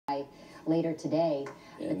later today.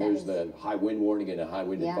 And there's the high wind warning and a high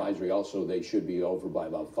wind advisory. Also, they should be over by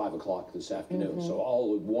about 5 o'clock this afternoon. So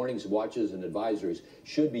all warnings, watches, and advisories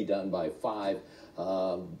should be done by 5.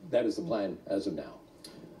 That is the plan as of now.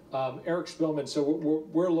 Eric Spillman, so what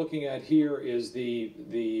we're looking at here is the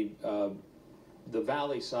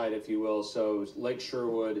valley side, if you will, so Lake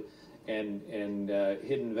Sherwood and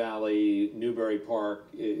Hidden Valley, Newberry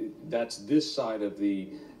Park. That's this side of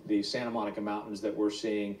the Santa Monica Mountains that we're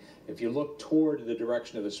seeing. If you look toward the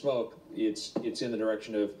direction of the smoke, it's in the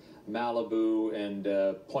direction of Malibu and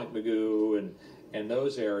Point Dume and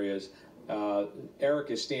those areas.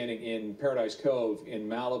 Eric is standing in Paradise Cove in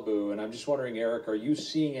Malibu, and I'm just wondering, Eric, are you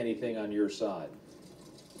seeing anything on your side?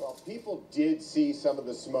 Well, people did see some of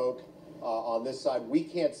the smoke on this side. We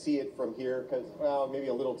can't see it from here because, well, maybe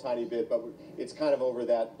a little tiny bit, but it's kind of over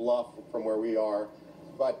that bluff from where we are.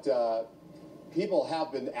 But people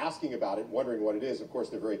have been asking about it, wondering what it is. Of course,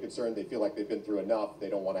 they're very concerned. They feel like they've been through enough. They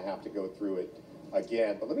don't want to have to go through it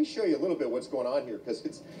again. But let me show you a little bit what's going on here, because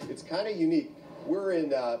it's kind of unique. We're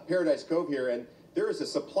in Paradise Cove here, and there is a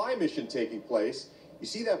supply mission taking place. You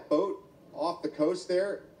see that boat off the coast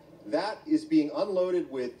there? That is being unloaded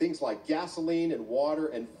with things like gasoline and water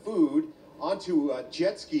and food onto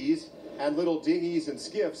jet skis and little dinghies and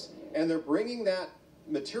skiffs, and they're bringing that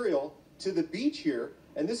material to the beach here.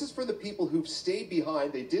 And this is for the people who've stayed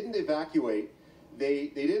behind. They didn't evacuate.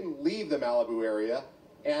 They didn't leave the Malibu area,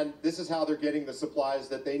 and this is how they're getting the supplies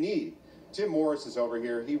that they need. Tim Morris is over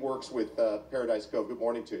here. He works with Paradise Cove. Good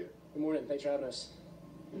morning to you. Good morning. Thanks for having us.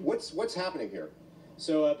 What's happening here?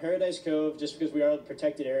 So Paradise Cove, just because we are a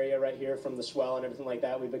protected area right here from the swell and everything like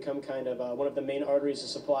that, we've become kind of one of the main arteries of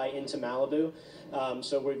supply into Malibu.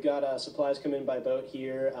 So we've got supplies coming in by boat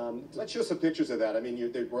here. Let's show some pictures of that. I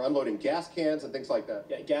mean, we're unloading gas cans and things like that.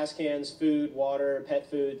 Yeah, gas cans, food, water, pet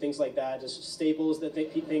food, things like that. Just staples,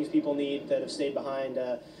 things people need that have stayed behind,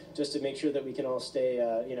 just to make sure that we can all stay,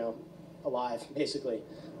 alive, basically.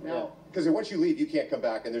 Now, because once you leave, you can't come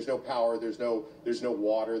back, and there's no power, there's no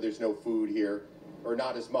water, there's no food here. Or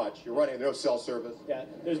not as much. You're running no cell service. Yeah,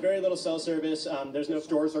 there's very little cell service. There's no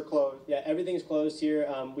stores are closed. Yeah, everything's closed here.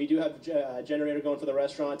 We do have a generator going for the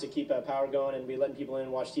restaurant to keep power going, and we letting people in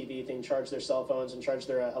and watch TV, charge their cell phones and charge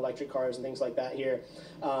their electric cars and things like that here.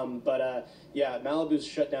 Yeah, Malibu's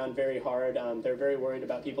shut down very hard. They're very worried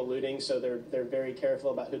about people looting, so they're very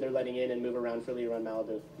careful about who they're letting in and move around freely around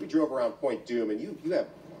Malibu. We drove around Point Dume, and you have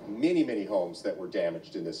many homes that were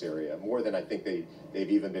damaged in this area, more than I think they've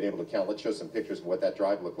even been able to count. Let's show some pictures of what that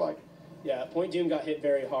drive looked like. Yeah, Point Dume got hit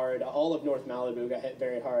very hard. All of North Malibu got hit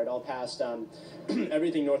very hard. All past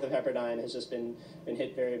everything north of Pepperdine has just been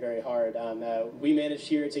hit very hard. We managed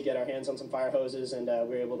here to get our hands on some fire hoses, and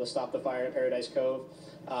we were able to stop the fire at Paradise Cove.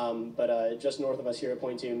 Just north of us here at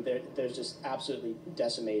Point Dume, there's just absolutely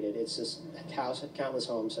decimated. It's just countless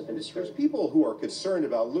homes have been destroyed. There's people who are concerned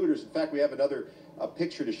about looters. In fact, we have another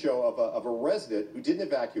picture to show of a resident who didn't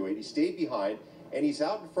evacuate. He stayed behind, and he's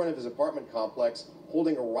out in front of his apartment complex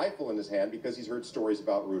holding a rifle in his hand because he's heard stories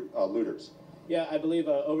about looters. Yeah, I believe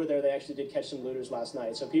over there they actually did catch some looters last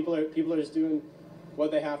night. So people are just doing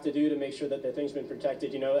what they have to do to make sure that their things been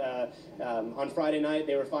protected. On Friday night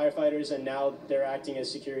they were firefighters, and now they're acting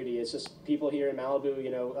as security. It's just people here in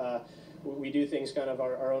Malibu, we do things kind of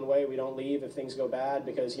our own way. We don't leave if things go bad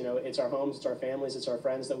because, it's our homes, it's our families, it's our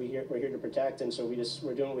friends that we're here to protect, and so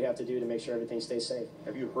we're doing what we have to do to make sure everything stays safe.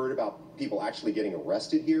 Have you heard about people actually getting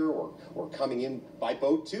arrested here or coming in by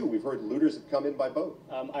boat too? We've heard looters have come in by boat.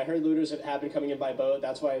 I heard looters have been coming in by boat.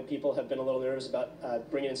 That's why people have been a little nervous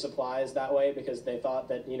about bringing in supplies that way, because they thought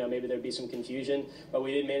that, maybe there'd be some confusion, but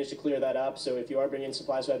we did manage to clear that up. So if you are bringing in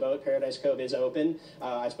supplies by boat, Paradise Cove is open.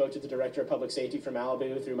 I spoke to the director of public safety for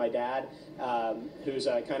Malibu through my dad, who's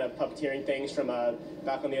kind of puppeteering things from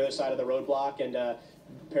back on the other side of the roadblock, and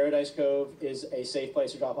Paradise Cove is a safe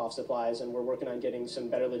place to drop off supplies, and we're working on getting some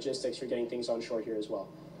better logistics for getting things on shore here as well.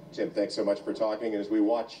 Tim, thanks so much for talking. And as we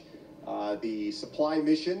watch the supply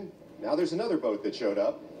mission, now there's another boat that showed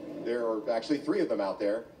up. There are actually 3 of them out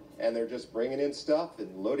there, and they're just bringing in stuff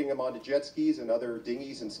and loading them onto jet skis and other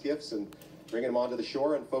dinghies and skiffs and bringing them onto the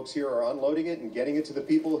shore, and folks here are unloading it and getting it to the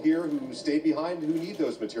people here who stayed behind who need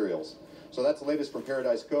those materials. So that's the latest from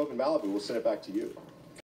Paradise Cove and Malibu. We'll send it back to you.